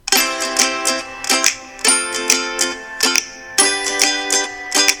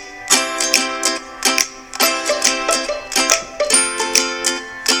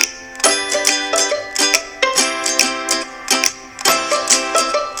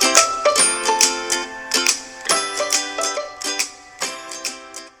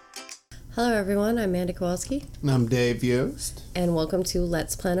everyone, I'm Mandy Kowalski. And I'm Dave Yost. And welcome to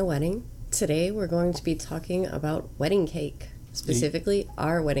Let's Plan a Wedding. Today we're going to be talking about wedding cake, specifically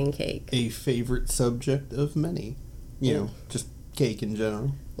our wedding cake. A favorite subject of many. Just cake in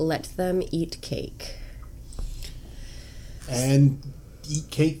general. Let them eat cake. And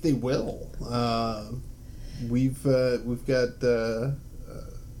eat cake they will. We've got,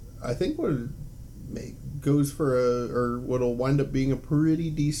 I think what goes for what'll wind up being a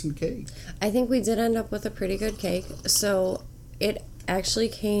pretty decent cake. I think we did end up with a pretty good cake. So it actually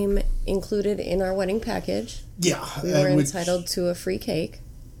came included in our wedding package. Yeah. We were entitled to a free cake.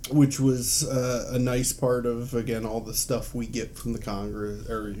 Which was a nice part of, again, all the stuff we get from the Congress,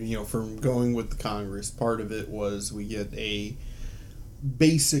 or, from going with the Congress. Part of it was we get a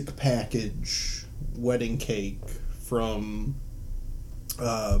basic package wedding cake from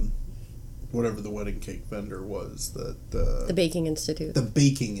whatever the wedding cake vendor was. The Baking Institute. The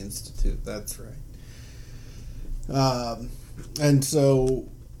Baking Institute, that's right. And so,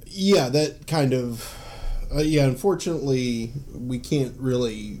 yeah, that kind of... unfortunately, we can't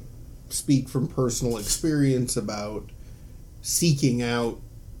really speak from personal experience about seeking out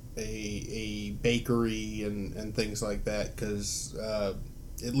a bakery and things like that, because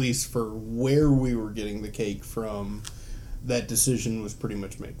at least for where we were getting the cake from, that decision was pretty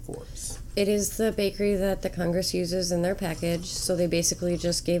much made for us. It is the bakery that the Congress uses in their package, so they basically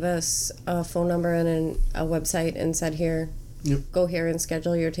just gave us a phone number and a website and said, here, yep, go here and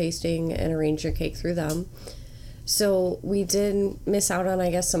schedule your tasting and arrange your cake through them. So we did miss out on,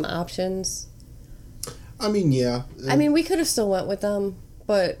 I guess, some options. I mean, yeah. We could have still went with them,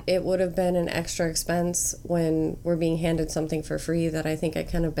 but it would have been an extra expense when we're being handed something for free that I think I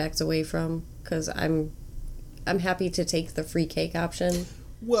kind of backed away from, because I'm happy to take the free cake option.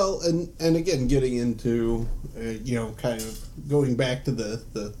 Well, and again, getting into, kind of going back to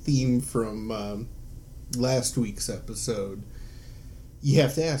the theme from last week's episode, you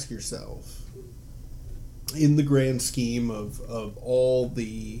have to ask yourself, in the grand scheme of all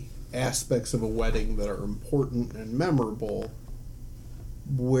the aspects of a wedding that are important and memorable,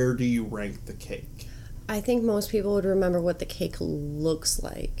 where do you rank the cake? I think most people would remember what the cake looks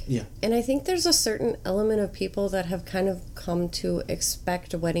like. Yeah. And I think there's a certain element of people that have kind of come to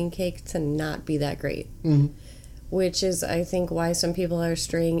expect a wedding cake to not be that great. Mm-hmm. Which is, I think, why some people are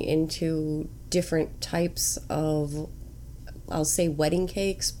straying into different types of, I'll say wedding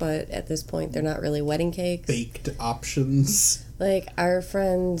cakes, but at this point they're not really wedding cakes. Baked options. Like, our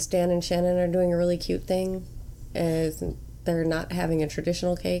friends Dan and Shannon are doing a really cute thing. They're not having a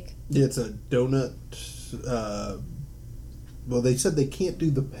traditional cake. It's a donut. Well, they said they can't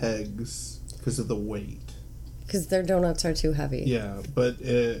do the pegs because of the weight. Because their donuts are too heavy. Yeah, but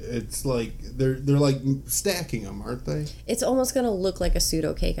it's like they're like stacking them, aren't they? It's almost going to look like a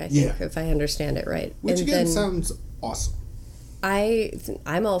pseudo cake, I think, if I understand it right. Which again sounds awesome.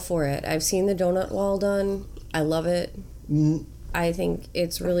 I'm all for it. I've seen the donut wall done. I love it. Mm. I think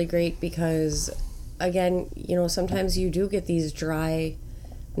it's really great because, again, sometimes you do get these dry,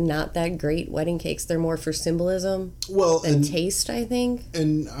 not that great wedding cakes. They're more for symbolism than taste, I think.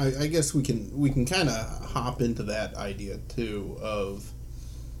 And I guess we can kind of hop into that idea too of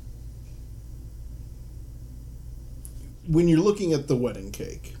when you're looking at the wedding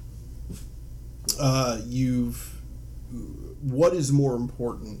cake, what is more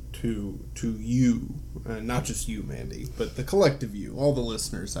important to you, not just you, Mandy, but the collective you, all the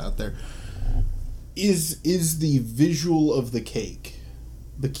listeners out there. Is the visual of the cake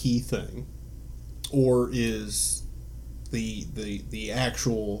the key thing, or is the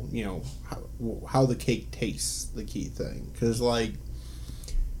actual, how the cake tastes the key thing? Because, like,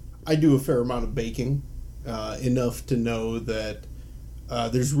 I do a fair amount of baking, enough to know that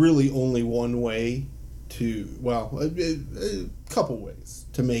there's really only one way a couple ways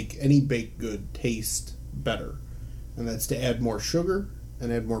to make any baked good taste better, and that's to add more sugar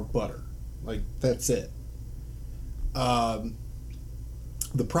and add more butter. Like, that's it.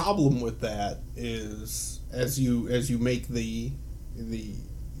 The problem with that is as you make the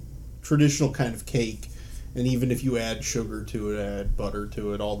traditional kind of cake, and even if you add sugar to it, add butter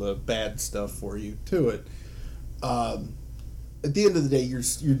to it, all the bad stuff for you to it, at the end of the day,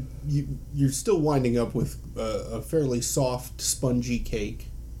 you're still winding up with a fairly soft, spongy cake,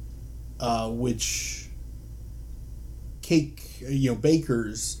 which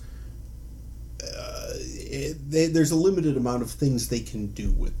bakers. There's a limited amount of things they can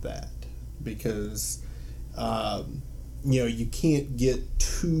do with that, because you can't get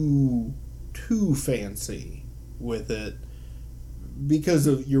too fancy with it because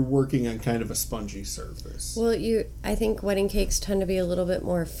you're working on kind of a spongy surface. Well, I think wedding cakes tend to be a little bit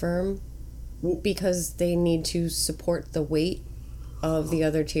more firm because they need to support the weight of the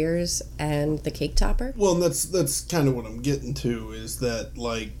other tiers and the cake topper. Well, and that's kind of what I'm getting to, is that,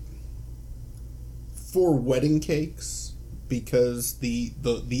 like, for wedding cakes, because the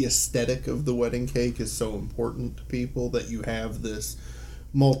aesthetic of the wedding cake is so important to people, that you have this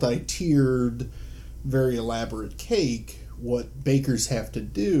multi-tiered, very elaborate cake, what bakers have to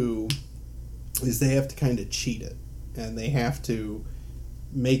do is they have to kind of cheat it, and they have to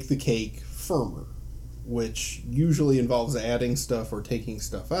make the cake firmer, which usually involves adding stuff or taking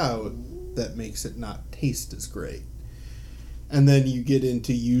stuff out that makes it not taste as great. And then you get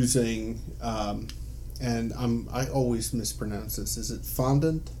into using, and I always mispronounce this, is it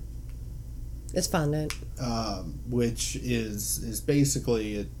fondant? It's fondant. Which is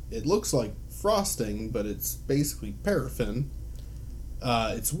basically, it looks like frosting, but it's basically paraffin.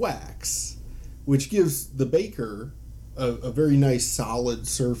 It's wax, which gives the baker a very nice solid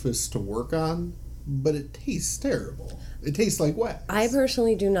surface to work on, but it tastes terrible. It tastes like wax. I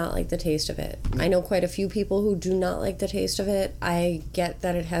personally do not like the taste of it. I know quite a few people who do not like the taste of it. I get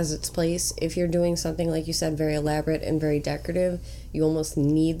that it has its place. If you're doing something, like you said, very elaborate and very decorative, you almost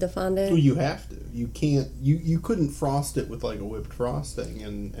need the fondant. Well, you have to. You can't. You couldn't frost it with like a whipped frosting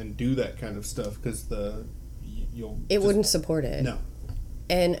and do that kind of stuff, because it wouldn't support it. No.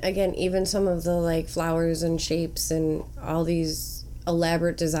 And again, even some of the like flowers and shapes and all these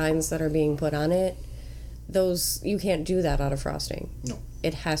elaborate designs that are being put on it, those, you can't do that out of frosting. No.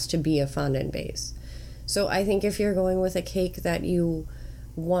 It has to be a fondant base. So I think if you're going with a cake that you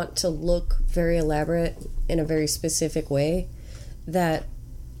want to look very elaborate in a very specific way, that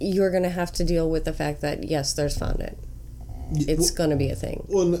you're going to have to deal with the fact that, yes, there's fondant. It's going to be a thing.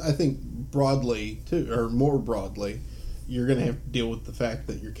 Well, I think broadly, too, or more broadly, you're going to have to deal with the fact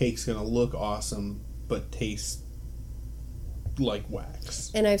that your cake's going to look awesome but taste like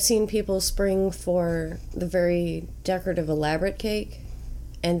wax. And I've seen people spring for the very decorative, elaborate cake,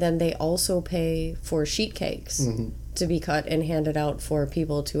 and then they also pay for sheet cakes to be cut and handed out for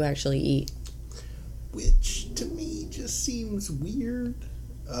people to actually eat. Which, to me, just seems weird.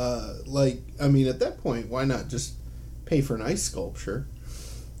 At that point, why not just pay for an ice sculpture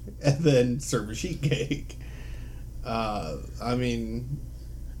and then serve a sheet cake? I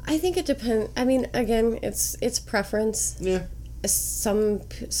think it depends. Again, it's preference. Yeah. Some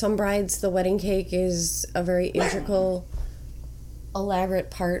brides, the wedding cake is a very integral,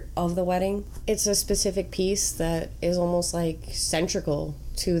 elaborate part of the wedding. It's a specific piece that is almost like central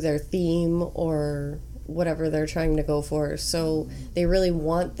to their theme or whatever they're trying to go for. So they really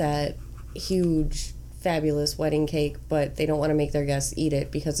want that huge, fabulous wedding cake, but they don't want to make their guests eat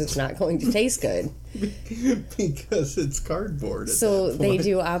it because it's not going to taste good. Because it's cardboard. So they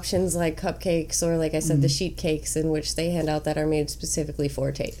do options like cupcakes or, like I said, the sheet cakes, in which they hand out that are made specifically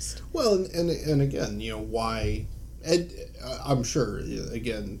for taste. Well, and again, why... And I'm sure,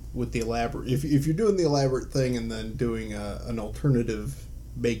 again, with the elaborate... If you're doing the elaborate thing and then doing an alternative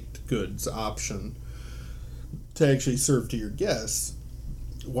baked goods option to actually serve to your guests,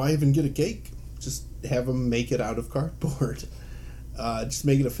 why even get a cake? Just have them make it out of cardboard. Just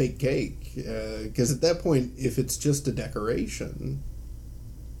make it a fake cake. Because at that point, if it's just a decoration,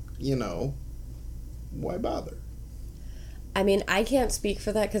 why bother? I can't speak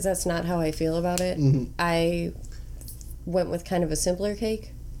for that because that's not how I feel about it. Mm-hmm. I went with kind of a simpler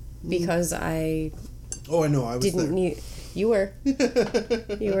cake because I... Oh, I know. I was there. You were.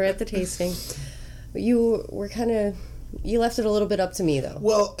 You were at the tasting. You were kind of... You left it a little bit up to me, though.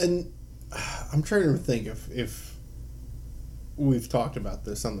 Well, and I'm trying to think if we've talked about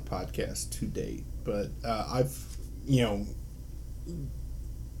this on the podcast to date, but I've,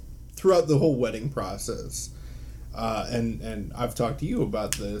 throughout the whole wedding process, and I've talked to you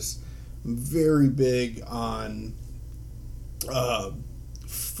about this, I'm very big on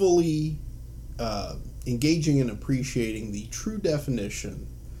fully engaging and appreciating the true definition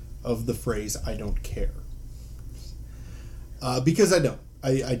of the phrase "I don't care," because I don't.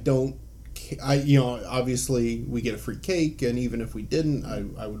 I don't. Obviously we get a free cake, and even if we didn't,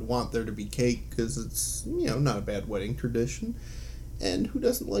 I would want there to be cake because it's not a bad wedding tradition, and who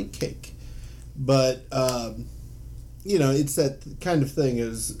doesn't like cake? But it's that kind of thing.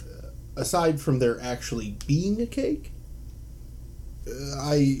 Is aside from there actually being a cake,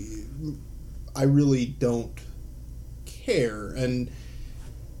 I really don't care. And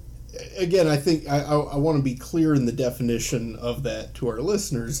again, I think I want to be clear in the definition of that to our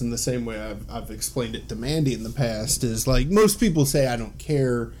listeners in the same way I've explained it to Mandy in the past, is like most people say I don't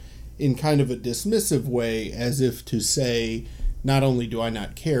care in kind of a dismissive way, as if to say, not only do I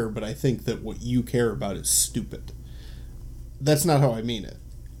not care, but I think that what you care about is stupid. That's not how I mean it.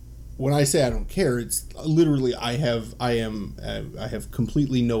 when I say I don't care, it's literally I have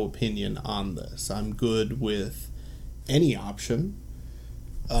completely no opinion on this. I'm good with any option.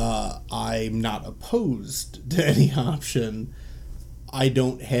 I'm not opposed to any option. I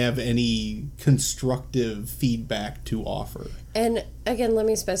don't have any constructive feedback to offer. And again, let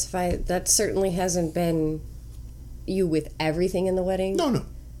me specify, that certainly hasn't been you with everything in the wedding. No.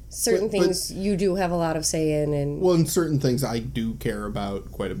 Certain things you do have a lot of say in. And certain things I do care about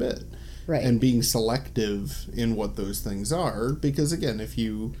quite a bit. Right. And being selective in what those things are. Because, again, if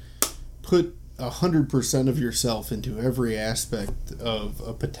you put 100% of yourself into every aspect of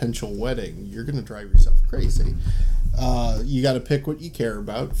a potential wedding, you're going to drive yourself crazy. You got to pick what you care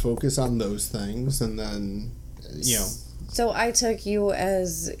about, focus on those things, and then, you know. So I took you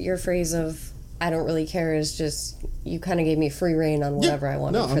as your phrase of, I don't really care, is just, you kind of gave me free reign on whatever I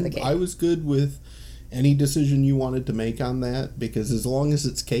wanted for the cake. I was good with any decision you wanted to make on that, because as long as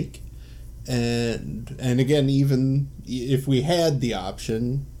it's cake, and again, even if we had the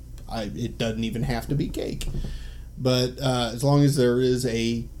option, it doesn't even have to be cake. But as long as there is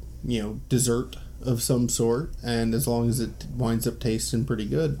a, dessert of some sort, and as long as it winds up tasting pretty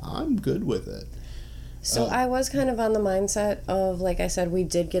good, I'm good with it. So I was kind of on the mindset of, like I said, we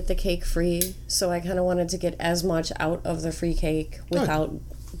did get the cake free, so I kind of wanted to get as much out of the free cake without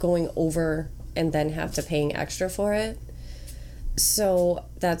going over and then have to paying extra for it. So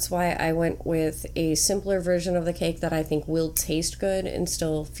that's why I went with a simpler version of the cake that I think will taste good and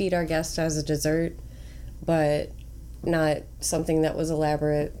still feed our guests as a dessert, but not something that was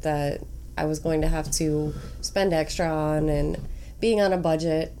elaborate that I was going to have to spend extra on. And being on a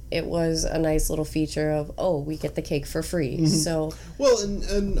budget, it was a nice little feature of, we get the cake for free. Mm-hmm. So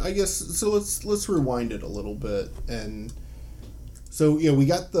and I guess so. Let's rewind it a little bit. And so we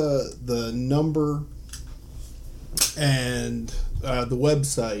got the number and the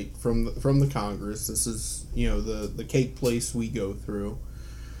website from the Congress. This is the cake place we go through.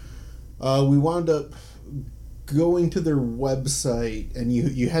 We wound up going to their website, and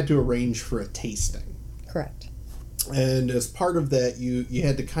you had to arrange for a tasting. Correct. And as part of that, you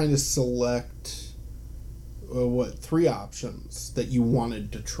had to kind of select 3 options that you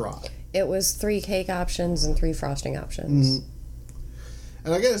wanted to try. It was 3 cake options and 3 frosting options. Mm-hmm.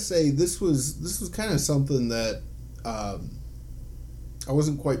 And I gotta say, this was kind of something that I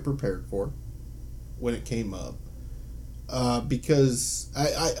wasn't quite prepared for when it came up, because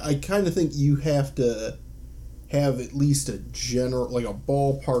I kind of think you have to have at least a general, like a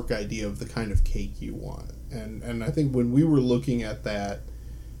ballpark idea of the kind of cake you want. And I think when we were looking at that,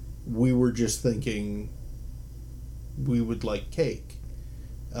 we were just thinking we would like cake.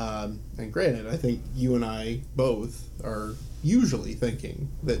 And granted, I think you and I both are usually thinking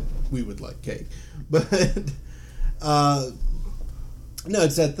that we would like cake. But no,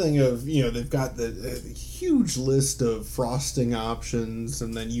 it's that thing of, they've got the huge list of frosting options,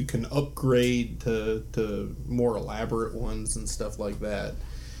 and then you can upgrade to more elaborate ones and stuff like that.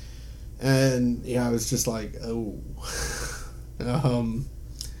 And I was just like,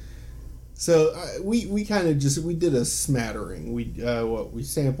 so we kind of we did a smattering. We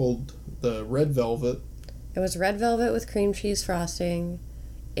sampled the red velvet. It was red velvet with cream cheese frosting.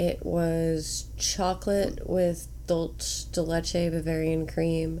 It was chocolate with dulce de leche Bavarian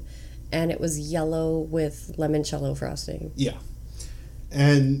cream, and it was yellow with limoncello frosting. Yeah,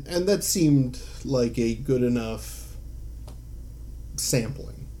 and that seemed like a good enough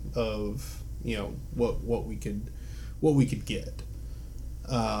sampling of what we could get.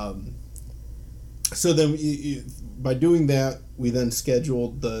 So then by doing that, we then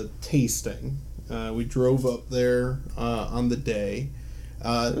scheduled the tasting. We drove up there on the day.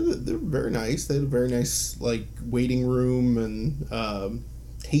 They were very nice. They had a very nice waiting room and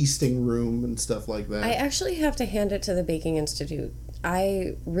tasting room and stuff like that. I actually have to hand it to the Baking Institute.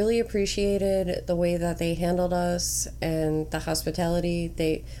 I really appreciated the way that they handled us and the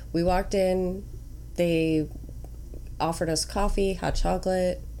hospitality. We walked in, they offered us coffee, hot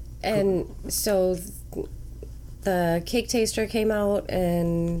chocolate, and so the cake taster came out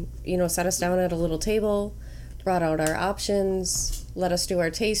and sat us down at a little table, brought out our options, let us do our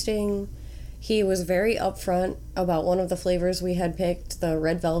tasting. He was very upfront about one of the flavors we had picked. The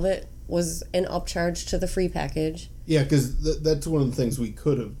red velvet was an upcharge to the free package. Yeah, because that's one of the things we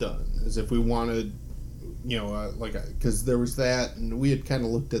could have done, is if we wanted, because there was that, and we had kind of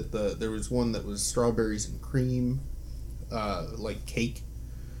looked at there was one that was strawberries and cream, like cake.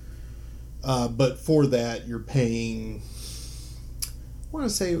 But for that, you're paying, I want to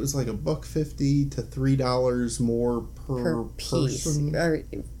say it was like $1.50 to $3 more per piece. person.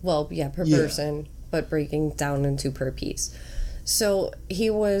 Per person, but breaking down into per piece. So he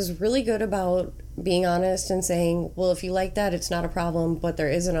was really good about being honest and saying, well, if you like that, it's not a problem, but there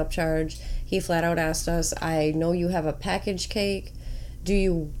is an upcharge. He flat out asked us, I know you have a package cake. Do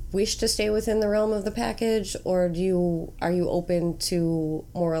you wish to stay within the realm of the package, or are you open to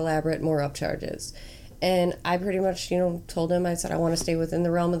more elaborate, more upcharges? And I pretty much, told him, I said, I want to stay within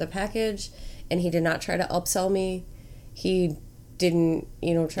the realm of the package, and he did not try to upsell me. He didn't,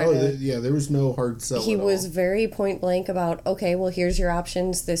 try to... Yeah, there was no hard sell He at was all. very point blank about, okay, well, here's your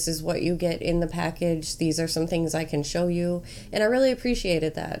options. This is what you get in the package. These are some things I can show you. And I really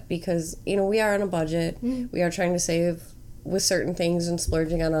appreciated that because, we are on a budget. We are trying to save with certain things and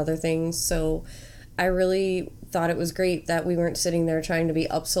splurging on other things. So I really thought it was great that we weren't sitting there trying to be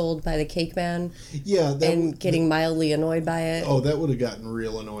upsold by the cake man. Yeah, getting mildly annoyed by it. Oh, that would have gotten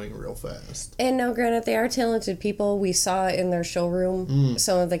real annoying real fast. And now, granted, they are talented people. We saw in their showroom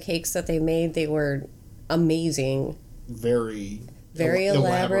some of the cakes that they made. They were amazing. Very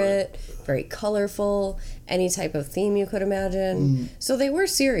Elaborate, very colorful, any type of theme you could imagine. So they were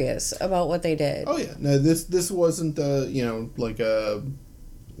serious about what they did. Oh yeah, no, this wasn't like a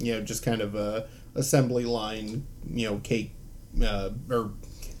just kind of a assembly line cake or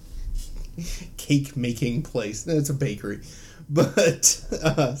cake making place. It's a bakery, but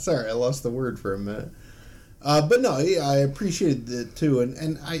sorry, I lost the word for a minute. But no, I appreciated it too,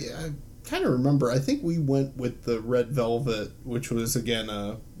 and I kind of remember. I think we went with the red velvet, which was again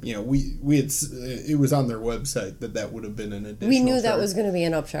we had it was on their website that would have been an additional. We knew charge. that was going to be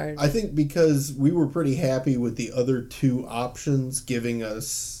an upcharge. I think because we were pretty happy with the other two options, giving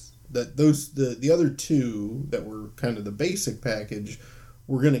us that the other two that were kind of the basic package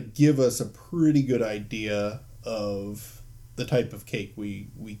were going to give us a pretty good idea of the type of cake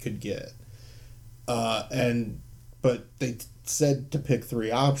we could get, but they said to pick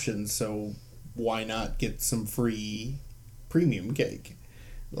 3 options, so why not get some free premium cake,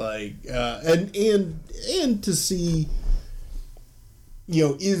 and to see,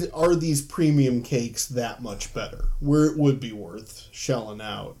 are these premium cakes that much better where it would be worth shelling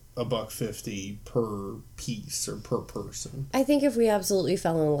out $1.50 per piece or per person? I think if we absolutely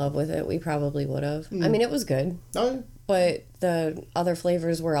fell in love with it, we probably would have. I mean, it was good. Oh, yeah. But the other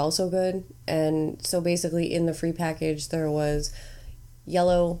flavors were also good. And so basically in the free package, there was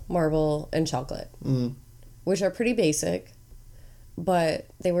yellow, marble, and chocolate, which are pretty basic, but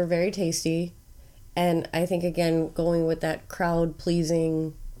they were very tasty. And I think, again, going with that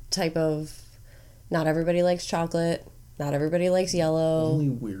crowd-pleasing type of, not everybody likes chocolate, not everybody likes yellow. Only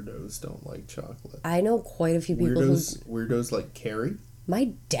weirdos don't like chocolate. I know quite a few people Weirdos like Carrie?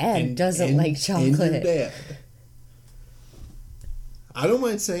 My dad doesn't like chocolate. And your dad. I don't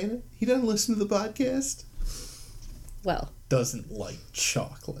mind saying it. He doesn't listen to the podcast. Well. Doesn't like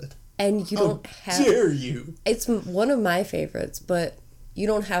chocolate. And you don't have... dare you? It's one of my favorites, but you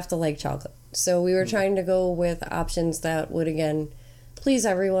don't have to like chocolate. So we were trying to go with options that would, again, please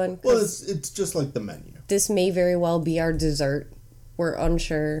everyone. Well, it's just like the menu. This may very well be our dessert. We're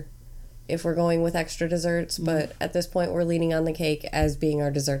unsure if we're going with extra desserts, but at this point we're leaning on the cake as being our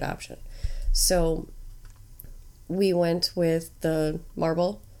dessert option. So we went with the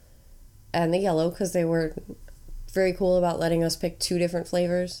marble and the yellow because they were very cool about letting us pick 2 different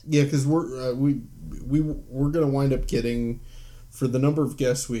flavors. Yeah, because we're gonna wind up getting, for the number of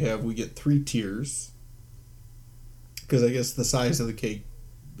guests we have, we get 3 tiers. Because I guess the size of the cake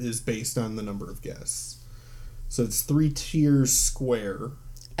is based on the number of guests. So it's 3 tiers square.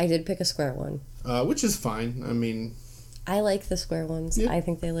 I did pick a square one. Which is fine. I mean... I like the square ones. Yeah. I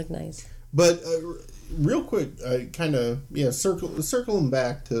think they look nice. But real quick, I kind of, circling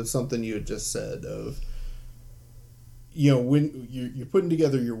back to something you had just said of, when you're putting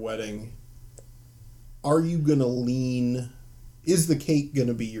together your wedding, are you going to lean... Is the cake going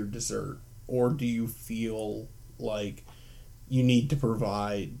to be your dessert? Or do you feel like you need to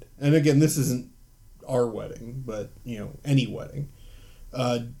provide... And again, this isn't our wedding, but, any wedding.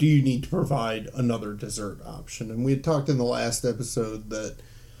 Do you need to provide another dessert option? And we had talked in the last episode that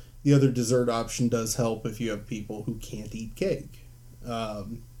the other dessert option does help if you have people who can't eat cake.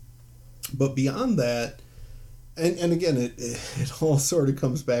 But beyond that, and again, it all sort of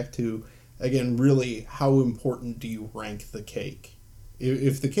comes back to... Again, really, how important do you rank the cake?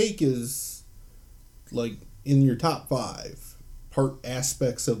 If the cake is, like, in your top 5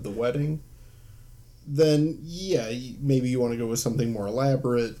 aspects of the wedding, then, yeah, maybe you want to go with something more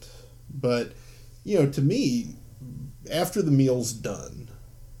elaborate. But, to me, after the meal's done,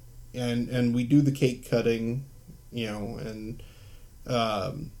 and we do the cake cutting, and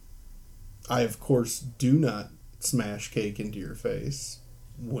I, of course, do not smash cake into your face.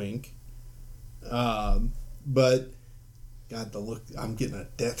 Wink. But God, the look, I'm getting a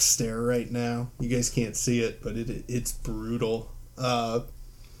death stare right now. You guys can't see it, but it's brutal.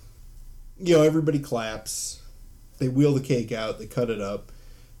 Everybody claps. They wheel the cake out. They cut it up.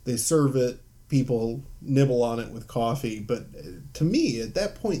 They serve it. People nibble on it with coffee. But to me, at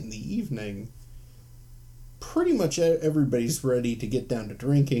that point in the evening, pretty much everybody's ready to get down to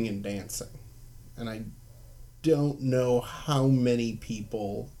drinking and dancing. And I don't know how many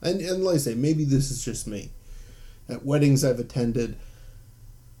people, and like I say, maybe this is just me. At weddings I've attended,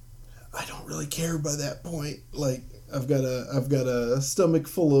 I don't really care by that point. Like, I've got a stomach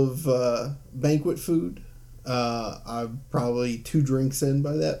full of banquet food. I'm probably 2 drinks in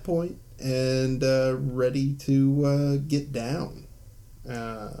by that point, and ready to get down.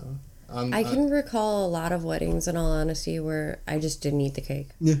 I can recall a lot of weddings, in all honesty, where I just didn't eat the cake.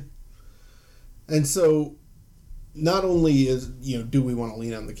 Yeah. And so, not only do we want to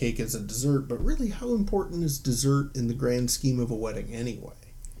lean on the cake as a dessert, but really, how important is dessert in the grand scheme of a wedding anyway?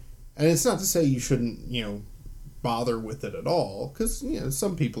 And it's not to say you shouldn't, bother with it at all, because,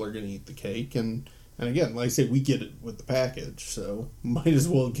 some people are going to eat the cake, and again, like I say, we get it with the package, so might as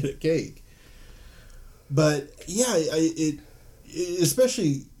well get a cake. But, yeah,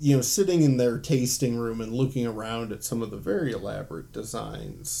 especially, sitting in their tasting room and looking around at some of the very elaborate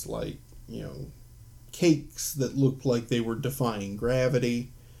designs, like, cakes that looked like they were defying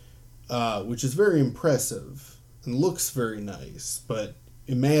gravity, which is very impressive and looks very nice, but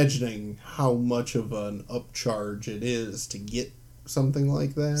imagining how much of an upcharge it is to get something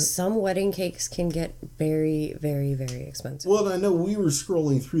like that. Some wedding cakes can get very, very, very expensive. Well, I know we were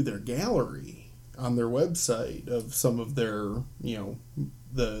scrolling through their gallery on their website of some of their,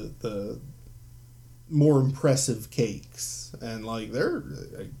 the more impressive cakes, and like they're,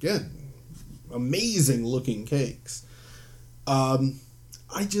 again, amazing looking cakes.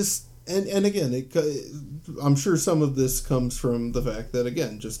 And again, I'm sure some of this comes from the fact that,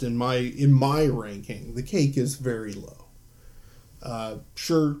 again, just in my ranking, the cake is very low.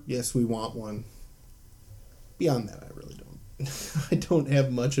 Sure, yes, we want one. Beyond that, I really don't. I don't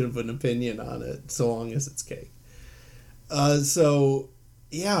have much of an opinion on it, so long as it's cake. So,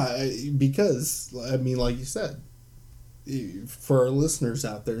 yeah, because, I mean, like you said, for our listeners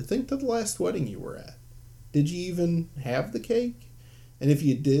out there, think to the last wedding you were at. Did you even have the cake? And if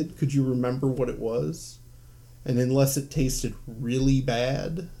you did, could you remember what it was? And unless it tasted really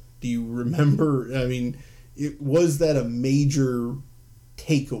bad, do you remember? I mean, was that a major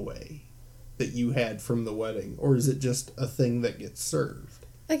takeaway that you had from the wedding? Or is it just a thing that gets served?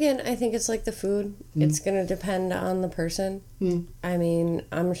 Again, I think it's like the food. It's going to depend on the person. I mean,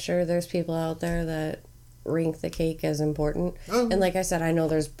 I'm sure there's people out there that rank the cake as important. And like I said, I know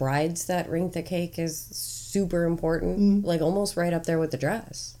there's brides that rank the cake as super important, like almost right up there with the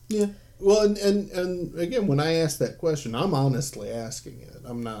dress. Yeah. Well, and again, when I ask that question, I'm honestly asking it.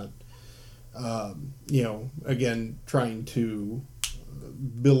 I'm not, again, trying to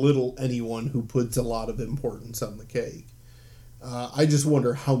belittle anyone who puts a lot of importance on the cake. I just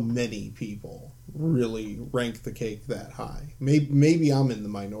wonder how many people really rank the cake that high. Maybe I'm in the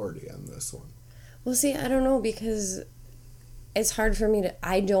minority on this one. Well, see, I don't know, because it's hard for me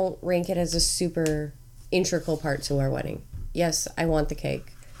I don't rank it as a super integral part to our wedding. Yes, I want the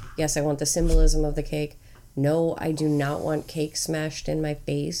cake. Yes, I want the symbolism of the cake. No, I do not want cake smashed in my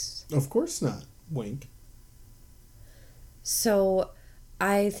face. Of course not. Wink. So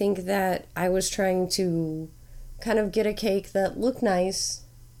I think that I was trying to kind of get a cake that looked nice,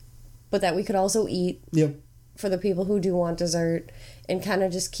 but that we could also eat. Yep. For the people who do want dessert, and kind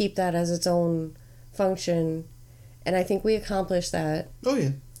of just keep that as its own function. And I think we accomplished that. Oh, yeah.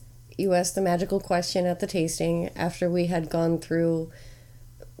 You asked the magical question at the tasting after we had gone through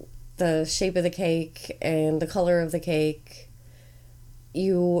the shape of the cake and the color of the cake.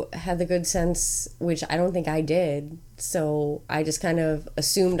 You had the good sense, which I don't think I did, so I just kind of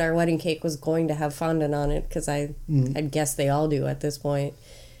assumed our wedding cake was going to have fondant on it, because I had guessed they all do at this point.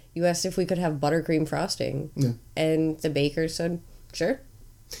 You asked if we could have buttercream frosting, and the baker said, sure,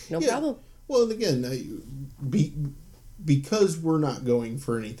 no problem. Well, and again, because we're not going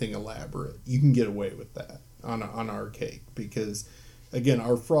for anything elaborate, you can get away with that on our cake, because, again,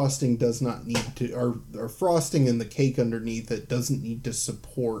 our frosting does not need to, our frosting and the cake underneath it doesn't need to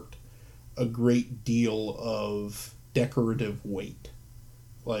support a great deal of decorative weight.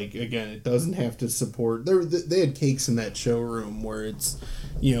 Like, again, it doesn't have to support, they had cakes in that showroom where it's,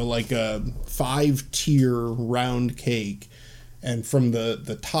 like a 5-tier round cake, and from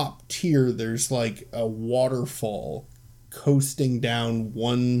the top tier, there's like a waterfall coasting down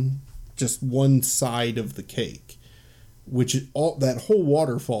one side of the cake, which is all, that whole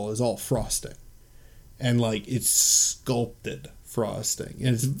waterfall is all frosting. and like it's sculpted frosting,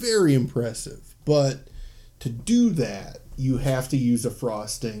 and it's very impressive. But to do that, you have to use a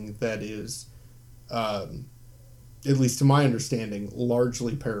frosting that is, at least to my understanding,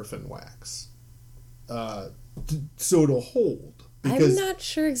 largely paraffin wax, so it'll hold. I'm not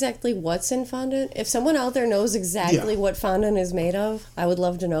sure exactly what's in fondant. If someone out there knows exactly what fondant is made of, I would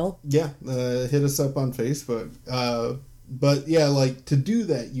love to know. Yeah, hit us up on Facebook. But yeah, like to do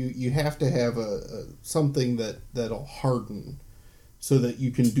that, you have to have something that'll harden, so that you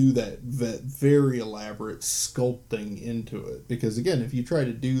can do that very elaborate sculpting into it. Because again, if you try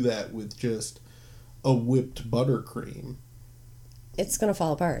to do that with just a whipped buttercream, it's gonna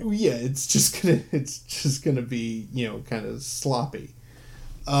fall apart. Yeah, it's just gonna be, kind of sloppy.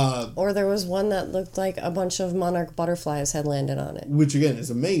 Or there was one that looked like a bunch of monarch butterflies had landed on it, which again is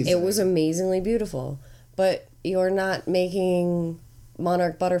amazing. It was amazingly beautiful, but you're not making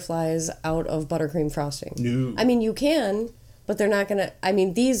monarch butterflies out of buttercream frosting. No, I mean you can, but they're not gonna. I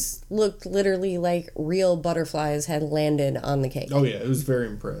mean, these looked literally like real butterflies had landed on the cake. Oh yeah, it was very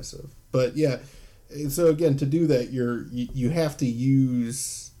impressive. But yeah. So again, to do that, you have to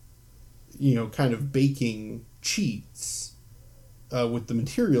use, kind of baking cheats with the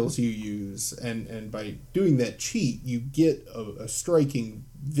materials you use, and by doing that cheat, you get a striking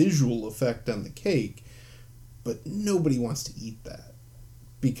visual effect on the cake, but nobody wants to eat that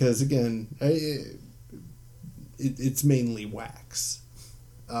because again, it's mainly wax,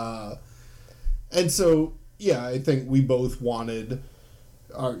 and so yeah, I think we both wanted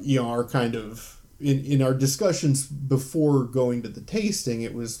our kind of. In our discussions before going to the tasting,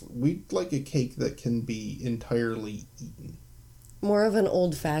 it was we'd like a cake that can be entirely eaten. More of an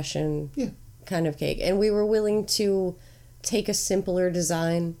old-fashioned kind of cake. And we were willing to take a simpler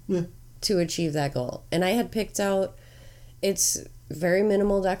design to achieve that goal. And I had picked out, it's very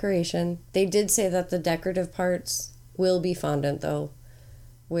minimal decoration. They did say that the decorative parts will be fondant, though.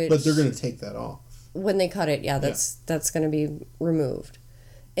 But they're going to take that off. When they cut it, that's going to be removed.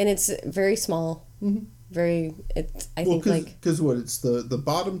 And it's very small. Mm-hmm. Because it's the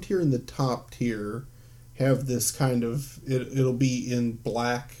bottom tier and the top tier have this kind of it'll be in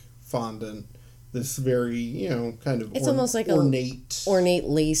black fondant, this very kind of it's almost like ornate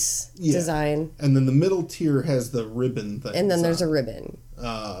lace design, and then the middle tier has the ribbon thing, and then there's a ribbon,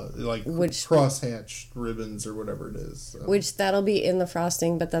 which cross-hatched ribbons or whatever it is, so. Which that'll be in the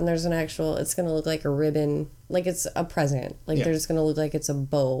frosting, but then there's it's going to look like a ribbon, like it's a present, they're just going to look like it's a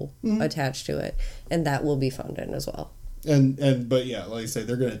bow attached to it, and that will be fondant as well. But yeah, like I say,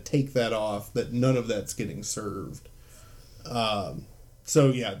 they're going to take that off. That none of that's getting served.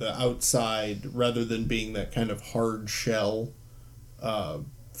 So yeah, the outside, rather than being that kind of hard shell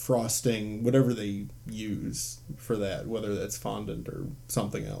frosting, whatever they use for that, whether that's fondant or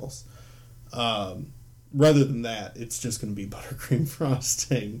something else, rather than that, it's just going to be buttercream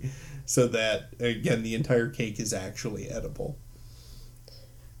frosting, so that again the entire cake is actually edible.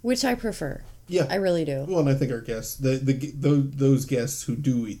 Which I prefer. Yeah, I really do. Well, and I think our guests, those guests who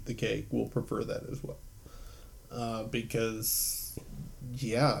do eat the cake, will prefer that as well, because.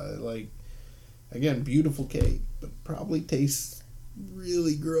 Yeah, again, beautiful cake, but probably tastes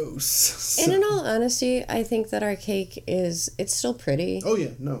really gross. So. And in all honesty, I think that our cake it's still pretty. Oh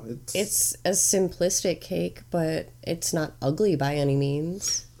yeah, no, it's a simplistic cake, but it's not ugly by any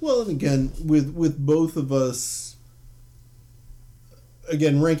means. Well, and again, with both of us,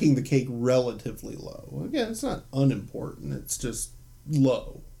 again, ranking the cake relatively low. Again, it's not unimportant, it's just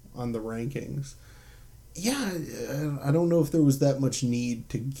low on the rankings. Yeah, I don't know if there was that much need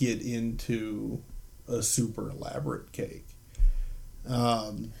to get into a super elaborate cake.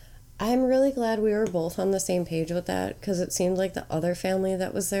 I'm really glad we were both on the same page with that, because it seemed like the other family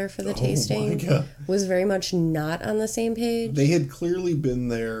that was there for the tasting was very much not on the same page. They had clearly been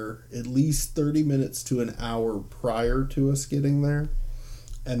there at least 30 minutes to an hour prior to us getting there,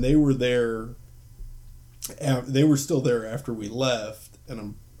 and they were there. They were still there after we left,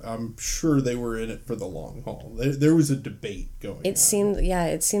 and I'm sure they were in it for the long haul. There was a debate going on. It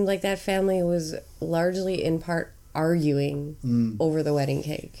seemed like that family was largely in part arguing over the wedding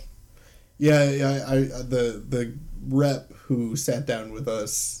cake. Yeah, the rep who sat down with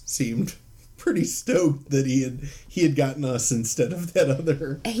us seemed pretty stoked that he had gotten us instead of that other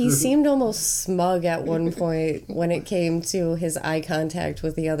group. He seemed almost smug at one point when it came to his eye contact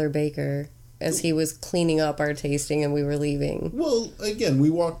with the other baker, as he was cleaning up our tasting and we were leaving. Well, again, we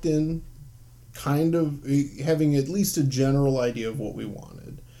walked in kind of having at least a general idea of what we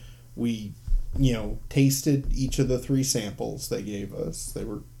wanted. We, tasted each of the 3 samples they gave us. They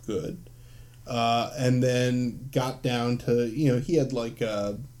were good. And then got down to, he had like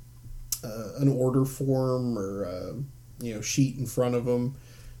an order form or sheet in front of them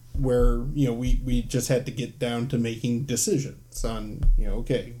where we just had to get down to making decisions on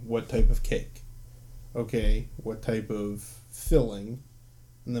okay, what type of cake, okay, what type of filling,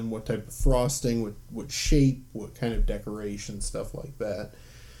 and then what type of frosting, what shape, what kind of decoration, stuff like that.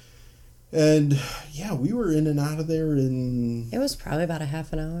 And yeah, we were in and out of there in... It was probably about a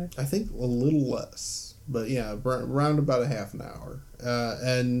half an hour. I think a little less. But yeah, around about a half an hour.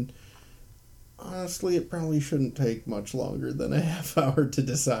 And honestly, it probably shouldn't take much longer than a half hour to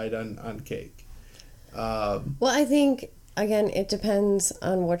decide on cake. Well, I think, again, it depends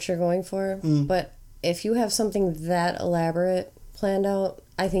on what you're going for. But if you have something that elaborate planned out,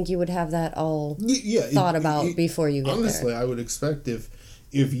 I think you would have that all thought about before you get honestly, there. I would expect if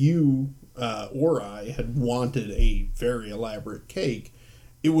you or I had wanted a very elaborate cake,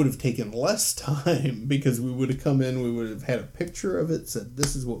 it would have taken less time because we would have come in, we would have had a picture of it, said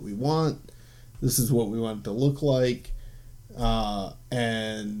this is what we want, this is what we want it to look like,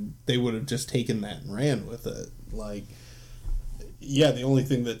 and they would have just taken that and ran with it. Like, yeah, the only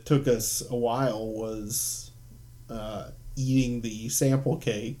thing that took us a while was eating the sample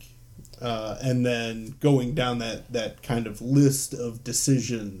cake. And then going down that kind of list of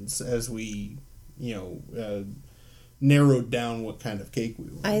decisions as we, narrowed down what kind of cake we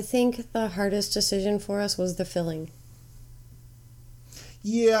wanted. I think the hardest decision for us was the filling.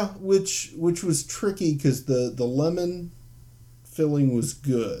 Yeah, which was tricky because the lemon filling was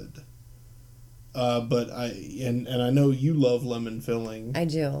good. But I know you love lemon filling. I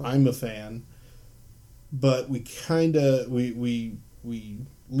do. I'm a fan. But we kind of we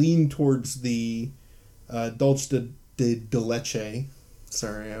lean towards the dulce de leche.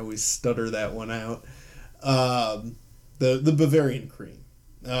 Sorry, I always stutter that one out. The Bavarian cream.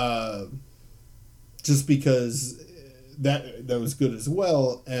 Just because that was good as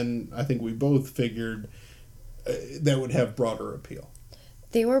well, and I think we both figured that would have broader appeal.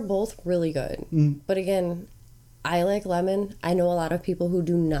 They were both really good. But again, I like lemon. I know a lot of people who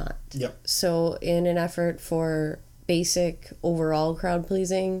do not. Yep. So in an effort for basic overall crowd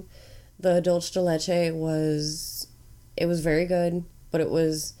pleasing, the dulce de leche was very good, but it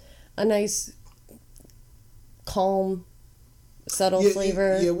was a nice, calm, subtle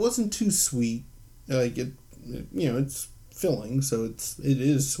flavor. It wasn't too sweet. Like it's filling, so it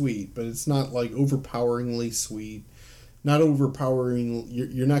is sweet, but it's not like overpoweringly sweet. Not overpowering.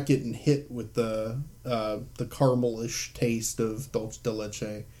 You're not getting hit with the caramelish taste of dulce de leche.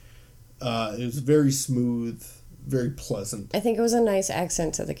 It was very smooth, very pleasant. I think it was a nice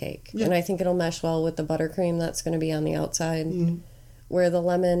accent to the cake, and I think it'll mesh well with the buttercream that's going to be on the outside. Where the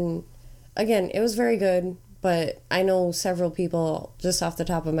lemon, again, it was very good, but I know several people just off the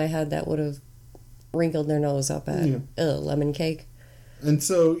top of my head that would have wrinkled their nose up at lemon cake. And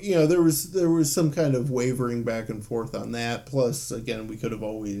so, there was some kind of wavering back and forth on that. Plus, again, we could have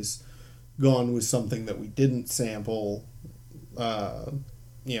always gone with something that we didn't sample. Their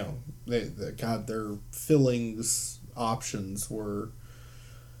fillings options were,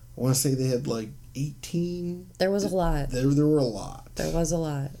 I want to say they had like 18. There was a lot. There were a lot. There was a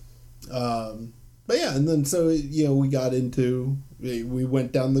lot. But yeah, and then so, we got into, we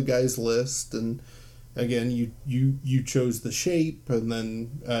went down the guy's list, and again, you chose the shape, and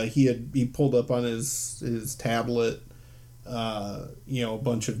then he pulled up on his tablet, a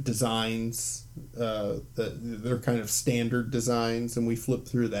bunch of designs that they're kind of standard designs, and we flipped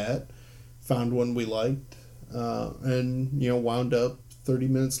through that, found one we liked, and wound up 30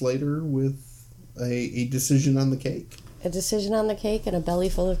 minutes later with a decision on the cake. A decision on the cake and a belly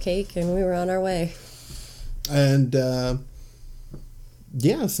full of cake, and we were on our way. And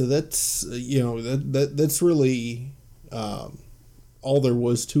yeah, so that's that's really all there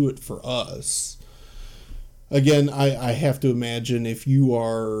was to it for us. Again, I have to imagine if you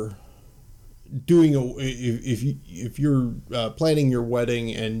are doing if you're planning your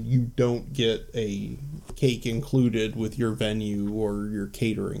wedding and you don't get a cake included with your venue or your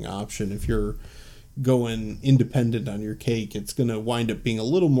catering option, if you're going independent on your cake, it's going to wind up being a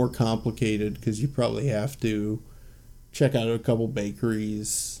little more complicated because you probably have to check out a couple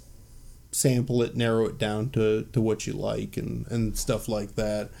bakeries, sample it, narrow it down to what you like and stuff like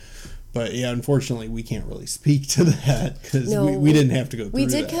that. But yeah, unfortunately, we can't really speak to that because we didn't have to go through that. We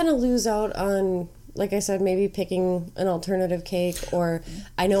did kind of lose out on, like I said, maybe picking an alternative cake. Or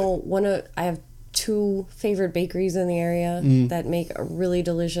I know I have 2 favorite bakeries in the area that make really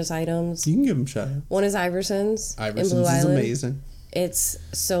delicious items. You can give them a shot. One is Iverson's in Blue Island. Is amazing. It's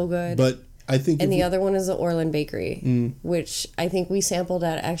so good. But I think, and the other one is the Orland Bakery, which I think we sampled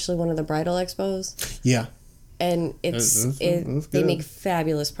at actually one of the bridal expos. Yeah. and That's they good. make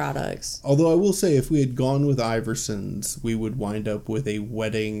fabulous products. Although I will say, if we had gone with Iverson's, we would wind up with a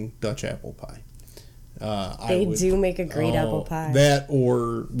wedding Dutch apple pie. They do make a great apple pie. That,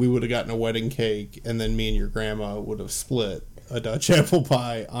 or we would have gotten a wedding cake, and then me and your grandma would have split a Dutch apple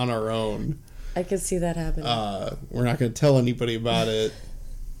pie on our own. I could see that happening. We're not going to tell anybody about it.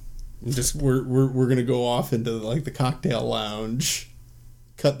 Just we're going to go off into like the cocktail lounge,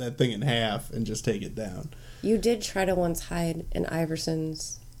 cut that thing in half, and just take it down. You did try to once hide an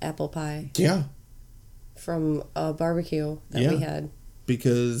Iverson's apple pie. Yeah. From a barbecue that we had.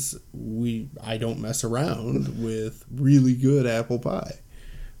 Because I don't mess around with really good apple pie.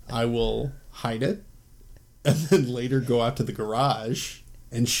 I will hide it and then later go out to the garage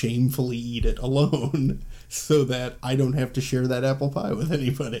and shamefully eat it alone so that I don't have to share that apple pie with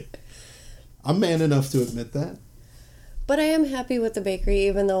anybody. I'm man enough to admit that. But I am happy with the bakery,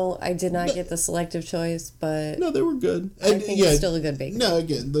 even though I did not get the selective choice. But no, they were good. I think it's still a good bakery. No,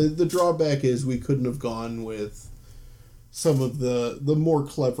 again, the drawback is we couldn't have gone with some of the more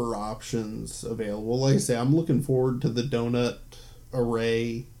clever options available. Like I say, I'm looking forward to the donut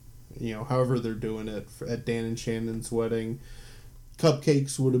array, however they're doing it at Dan and Shannon's wedding.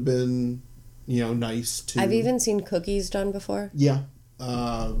 Cupcakes would have been, nice too. I've even seen cookies done before. Yeah.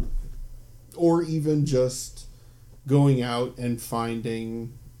 Or even just going out and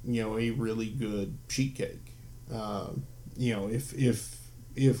finding, a really good sheet cake.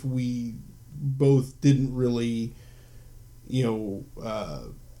 If we both didn't really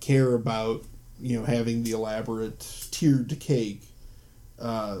care about, having the elaborate tiered cake.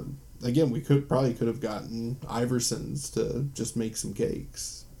 Again, we could have gotten Iverson's to just make some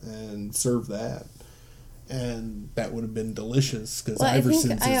cakes and serve that. And that would have been delicious because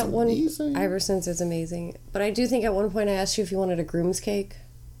Iverson's is amazing. Iverson's is amazing. But I do think at one point I asked you if you wanted a groom's cake,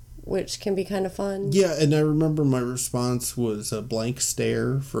 which can be kind of fun. Yeah, and I remember my response was a blank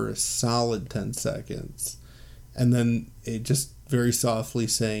stare for a solid 10 seconds. And then it just very softly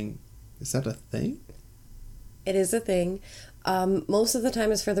saying, "Is that a thing?" It is a thing. Most of the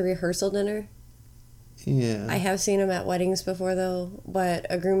time it's for the rehearsal dinner. Yeah. I have seen them at weddings before, though. But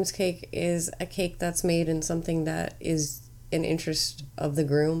a groom's cake is a cake that's made in something that is an interest of the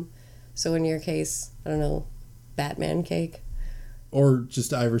groom. So in your case, I don't know, Batman cake. Or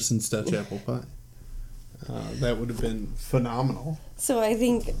just Iverson's Dutch apple pie. That would have been phenomenal. So I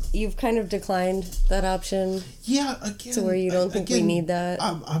think you've kind of declined that option. Yeah, again, to where you don't think we need that.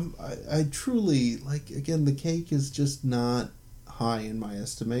 I truly again. The cake is just not high in my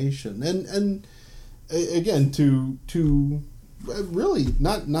estimation, and again to really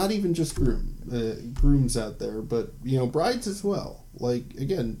not even just grooms out there, but brides as well.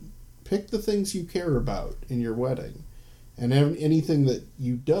 Again, pick the things you care about in your wedding, and anything that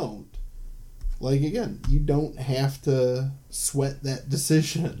you don't. Again, you don't have to sweat that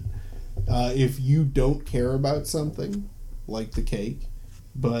decision. If you don't care about something, like the cake,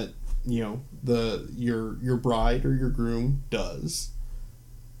 but, your bride or your groom does,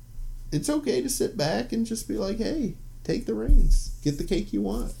 it's okay to sit back and just be like, hey, take the reins. Get the cake you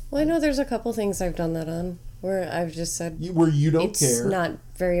want. Well, I know there's a couple things I've done that on, where I've just said... Where you don't care. It's not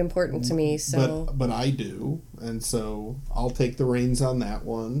very important to me, so... But I do, and so I'll take the reins on that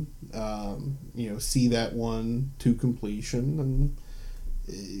one. See that one to completion, and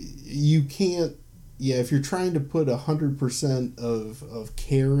you can't... Yeah, if you're trying to put 100% of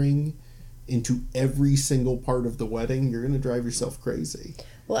caring into every single part of the wedding, you're going to drive yourself crazy.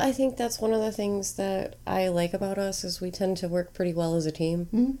 Well, I think that's one of the things that I like about us is we tend to work pretty well as a team.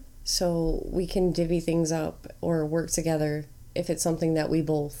 Mm-hmm. So we can divvy things up or work together if it's something that we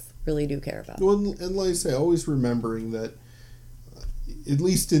both really do care about. Well, and like I say, always remembering that, at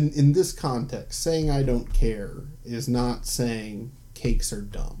least in this context, saying I don't care is not saying cakes are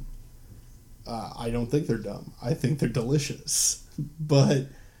dumb. I don't think they're dumb. I think they're delicious. But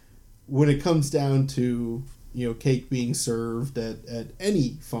when it comes down to, cake being served at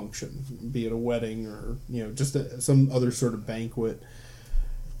any function, be it a wedding or, just some other sort of banquet,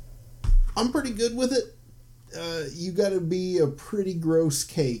 I'm pretty good with it. You got to be a pretty gross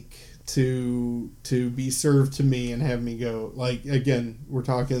cake to be served to me and have me go, again, we're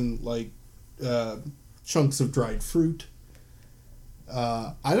talking chunks of dried fruit.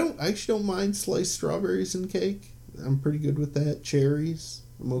 I actually don't mind sliced strawberries in cake. I'm pretty good with that. Cherries,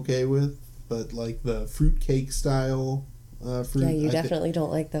 I'm okay with. But the fruit cake style fruit. Yeah, you definitely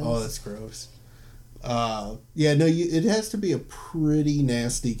don't like those. Oh, that's gross. It has to be a pretty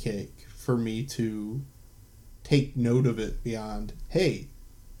nasty cake for me to take note of it beyond, hey,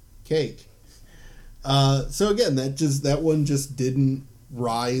 cake. So again, that one just didn't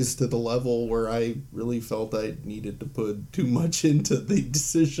rise to the level where I really felt I needed to put too much into the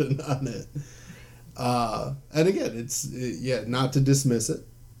decision on it. And again, it's not to dismiss it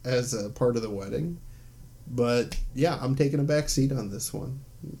as a part of the wedding, but yeah, I'm taking a back seat on this one.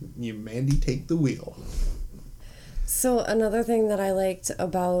 You, Mandy, take the wheel. So another thing that I liked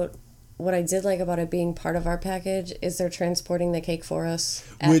about what I did like about it being part of our package is they're transporting the cake for us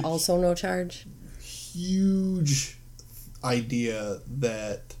at also no charge. Huge idea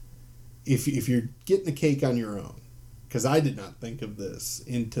that if you're getting the cake on your own, because I did not think of this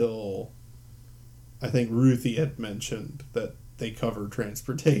until I think Ruthie had mentioned that they cover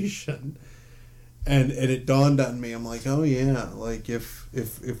transportation. And it dawned on me, I'm like, oh yeah, like if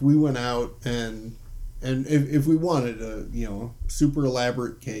we went out and if we wanted a super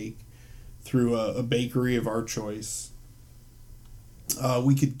elaborate cake through a bakery of our choice,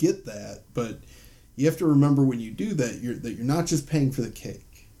 we could get that. But you have to remember when you do that, you're not just paying for the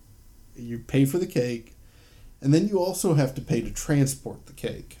cake. You pay for the cake, and then you also have to pay to transport the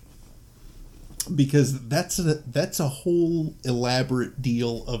cake, because that's a whole elaborate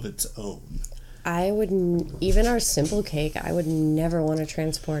deal of its own. I would, even our simple cake, I would never want to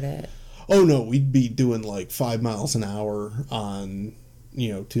transport it. Oh no, we'd be doing like 5 miles an hour on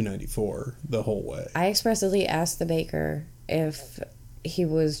 294 the whole way. I expressly asked the baker if he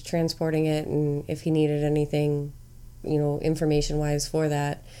was transporting it and if he needed anything, information wise for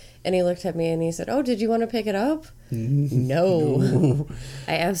that. And he looked at me and he said, "Oh, did you want to pick it up?" No.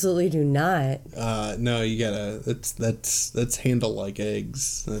 I absolutely do not. No, you gotta. That's handle like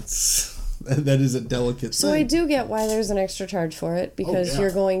eggs. That is a delicate so thing. I do get why there's an extra charge for it, because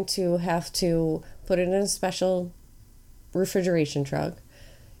you're going to have to put it in a special refrigeration truck.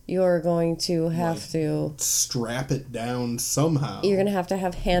 You're going to have to strap it down somehow. You're going to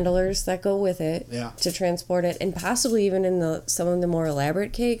have handlers that go with it to transport it, and possibly even in some of the more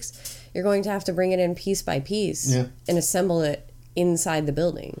elaborate cakes, you're going to have to bring it in piece by piece and assemble it inside the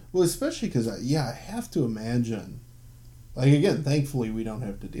building. Well, especially because I have to imagine. Like, again, thankfully we don't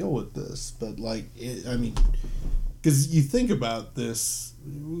have to deal with this, but because you think about this,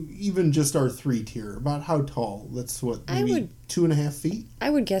 even just our 3-tier, about how tall? That's what, maybe 2.5 feet? I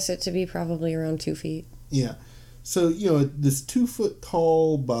would guess it to be probably around 2 feet. Yeah. So, this 2 foot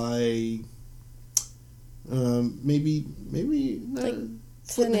tall by maybe like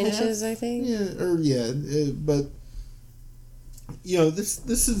 10 inches, I think. But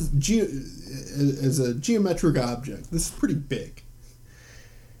this is as a geometric object, this is pretty big,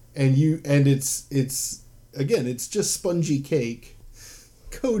 and it's again, it's just spongy cake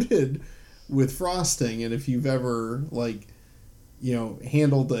coated with frosting. And if you've ever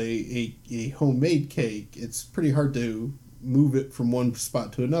handled a homemade cake, it's pretty hard to move it from one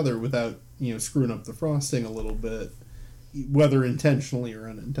spot to another without screwing up the frosting a little bit, whether intentionally or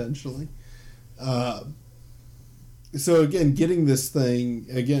unintentionally. So again, getting this thing,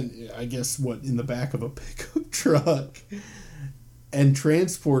 I guess in the back of a pickup truck and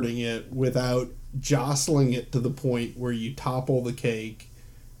transporting it without jostling it to the point where you topple the cake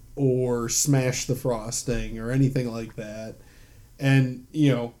or smash the frosting or anything like that. And,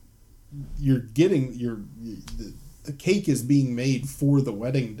 you're getting the cake is being made for the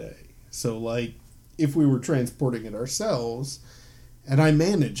wedding day. So if we were transporting it ourselves, and I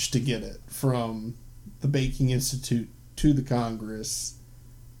managed to get it from the Baking Institute to the Congress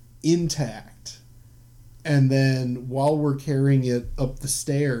intact, and then while we're carrying it up the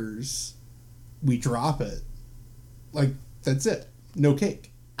stairs, we drop it. That's it. No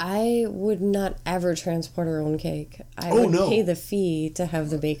cake. I would not ever transport our own cake. I would pay the fee to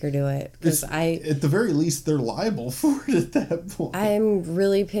have the baker do it. Because at the very least, they're liable for it at that point. I'm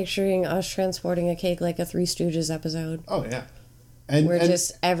really picturing us transporting a cake like a Three Stooges episode. Oh, yeah. Where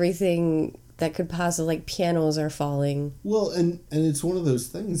just everything that could possibly, pianos are falling. Well, and it's one of those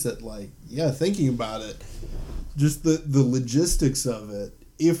things that, thinking about it, just the logistics of it,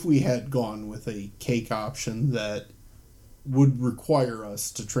 if we had gone with a cake option that would require us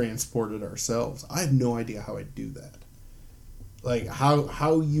to transport it ourselves, I have no idea how I'd do that.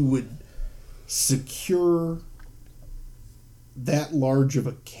 How you would secure that large of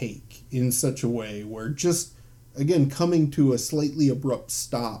a cake in such a way where just, again, coming to a slightly abrupt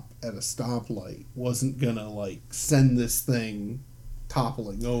stop at a stoplight wasn't gonna send this thing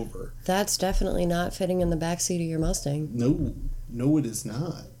toppling over. That's definitely not fitting in the backseat of your Mustang. No, it is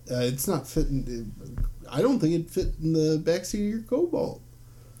not. It's not fitting. I don't think it'd fit in the backseat of your Cobalt.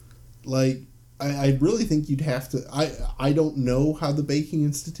 I really think you'd have to. I don't know how the Baking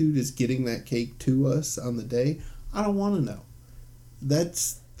Institute is getting that cake to us on the day. I don't want to know.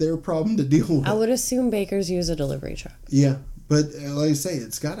 That's their problem to deal with. I would assume bakers use a delivery truck. Yeah, But like I say,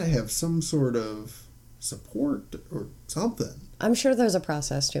 it's got to have some sort of support or something. I'm sure there's a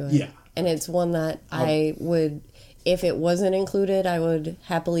process to it. Yeah. And it's one that I would, if it wasn't included, I would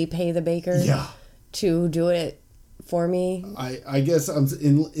happily pay the baker to do it for me. I guess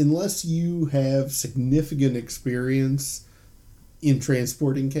unless you have significant experience in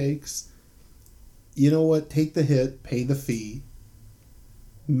transporting cakes, you know what? Take the hit, pay the fee,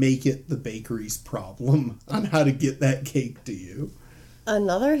 make it the bakery's problem on how to get that cake to you.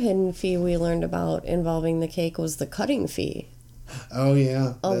 Another hidden fee we learned about involving the cake was the cutting fee. Oh,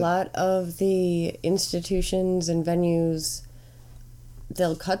 yeah. A lot of the institutions and venues,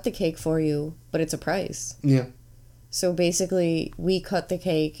 they'll cut the cake for you, but it's a price. Yeah. So basically, we cut the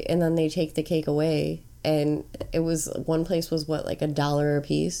cake, and then they take the cake away. And it was, one place was what, like $1 a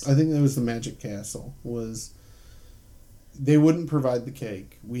piece? I think that was the Magic Castle. They wouldn't provide the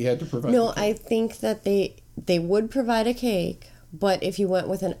cake. We had to provide the cake. I think that they would provide a cake, but if you went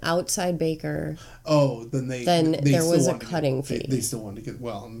with an outside baker... Oh, then there was a cutting fee. They still wanted to get,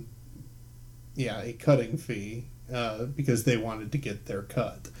 a cutting fee, because they wanted to get their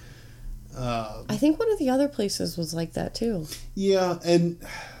cut. I think one of the other places was like that, too. Yeah, and...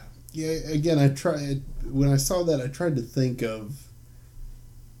 Yeah, again, when I saw that, I tried to think of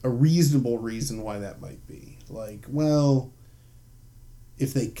a reasonable reason why that might be. Like, well,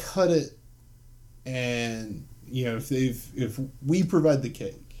 if they cut it and, if we provide the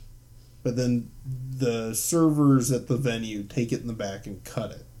cake, but then the servers at the venue take it in the back and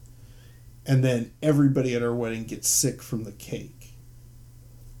cut it, and then everybody at our wedding gets sick from the cake,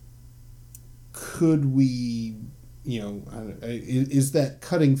 could we... is that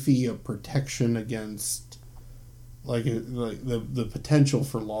cutting fee a protection against the potential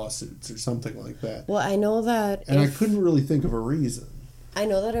for lawsuits or something like that? Well, I know that... And I couldn't really think of a reason. I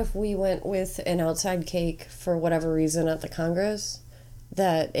know that if we went with an outside cake for whatever reason at the Congress,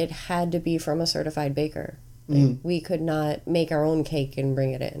 that it had to be from a certified baker. We could not make our own cake and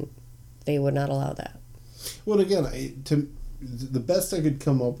bring it in. They would not allow that. Well, again, the best I could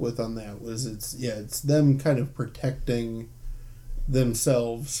come up with on that was it's them kind of protecting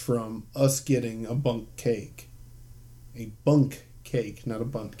themselves from us getting a bunk cake, not a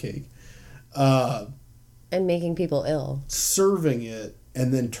bunt cake, and making people ill, serving it,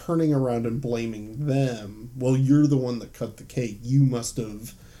 and then turning around and blaming them. Well, you're the one that cut the cake. You must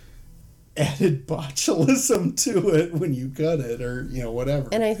have added botulism to it when you cut it, or whatever.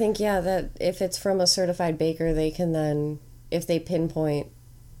 And I think that if it's from a certified baker, they can then, if they pinpoint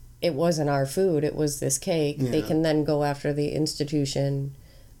it wasn't our food, it was this cake, they can then go after the institution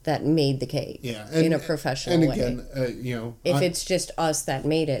that made the cake in a professional way. And again, if it's just us that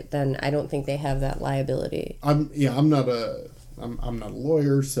made it, then I don't think they have that liability. I'm not a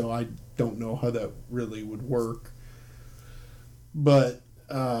lawyer, so I don't know how that really would work. But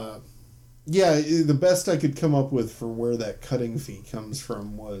the best I could come up with for where that cutting fee comes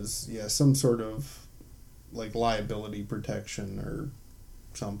from was some sort of liability protection or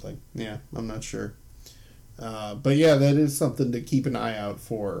something. I'm not sure. But that is something to keep an eye out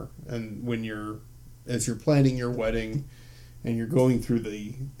for. And as you're planning your wedding and you're going through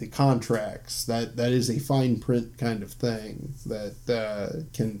the contracts, that is a fine print kind of thing that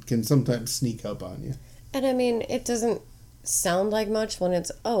can sometimes sneak up on you. And I mean, it doesn't sound like much when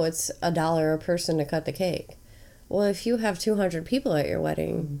it's $1 a person to cut the cake. Well, if you have 200 people at your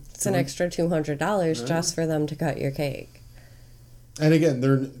wedding, it's an extra $200 just for them to cut your cake. And again,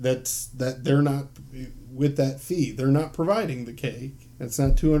 they're not with that fee. They're not providing the cake. It's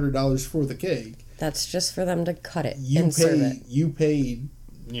not $200 for the cake. That's just for them to cut it and serve it. You paid,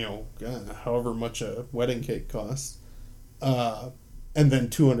 however much a wedding cake costs, and then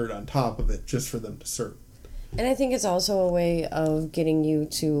 $200 on top of it just for them to serve. And I think it's also a way of getting you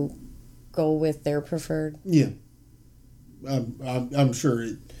to go with their preferred. Yeah. I'm sure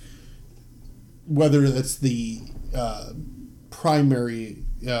whether that's the primary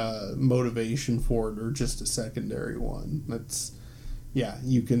motivation for it or just a secondary one,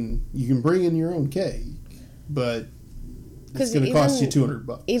 you can bring in your own cake, but it's going to cost you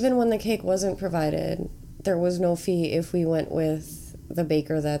 $200. Even when the cake wasn't provided, there was no fee if we went with the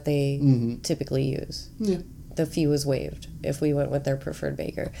baker that they typically use. Yeah. The fee was waived if we went with their preferred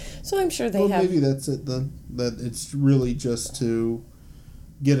baker. So I'm sure they have... maybe that's it then. That it's really just to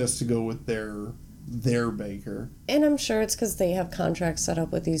get us to go with their baker. And I'm sure it's because they have contracts set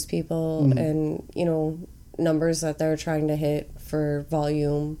up with these people and, numbers that they're trying to hit for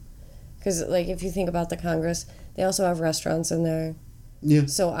volume. Because, if you think about the Congress, they also have restaurants in there. Yeah.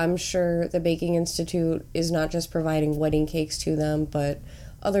 So I'm sure the Baking Institute is not just providing wedding cakes to them, but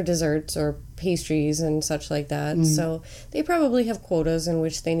other desserts or pastries and such like that. So they probably have quotas in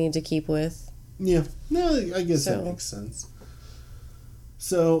which they need to keep with. Yeah. No, I guess that makes sense.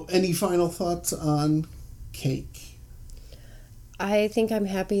 So, any final thoughts on cake? I think I'm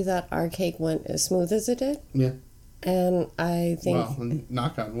happy that our cake went as smooth as it did. Yeah. And I think... Well,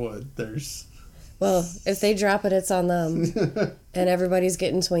 knock on wood, there's... Well, if they drop it, it's on them. And everybody's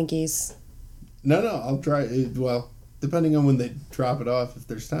getting Twinkies. No, I'll try it. Well, depending on when they drop it off, if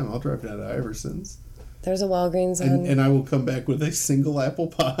there's time, I'll drive down to Iverson's. There's a Walgreens on... And I will come back with a single apple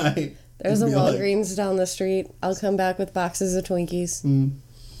pie. There's a Walgreens down the street. I'll come back with boxes of Twinkies.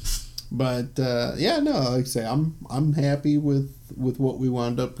 But yeah, no, like I say, I'm happy with what we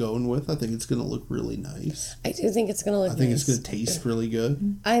wound up going with. I think it's going to look really nice. I do think it's going to look nice. I think it's going to taste really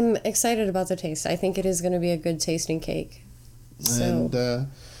good. I'm excited about the taste. I think it is going to be a good tasting cake. So. And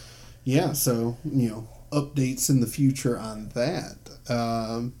yeah, so updates in the future on that.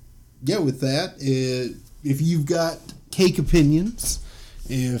 Yeah, with that, if you've got cake opinions,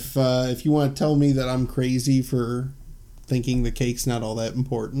 if you want to tell me that I'm crazy for thinking the cake's not all that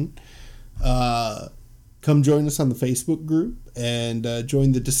important, come join us on the Facebook group and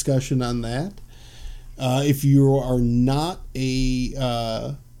join the discussion on that. If you are not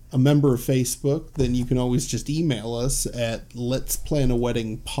a member of Facebook, then you can always just email us at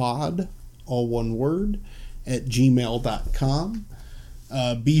letsplanawedingpod, all one word, at gmail.com.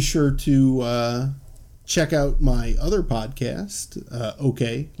 Be sure to check out my other podcast.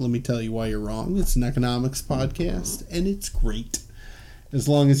 Okay, let me tell you why you're wrong. It's an economics podcast, and it's great. As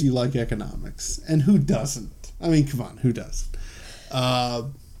long as you like economics. And who doesn't? I mean, come on, who doesn't?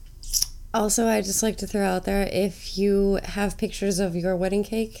 Also, I'd just like to throw out there, if you have pictures of your wedding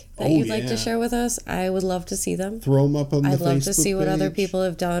cake that you'd like to share with us, I would love to see them. Throw them up on the Facebook page. I'd love to see what other people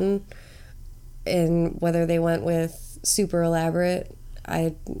have done and whether they went with super elaborate.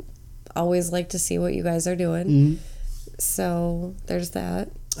 I'd always like to see what you guys are doing. So, there's that.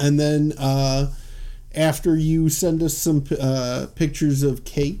 And then, after you send us some pictures of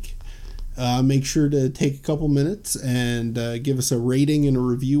cake, make sure to take a couple minutes and give us a rating and a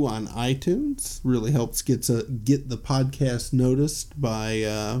review on iTunes. Really helps get the podcast noticed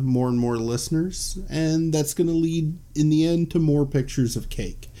by more and more listeners. And that's going to lead, in the end, to more pictures of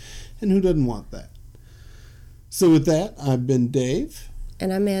cake. And who doesn't want that? So with that, I've been Dave.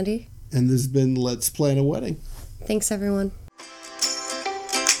 And I'm Mandy. And this has been Let's Plan a Wedding. Thanks, everyone.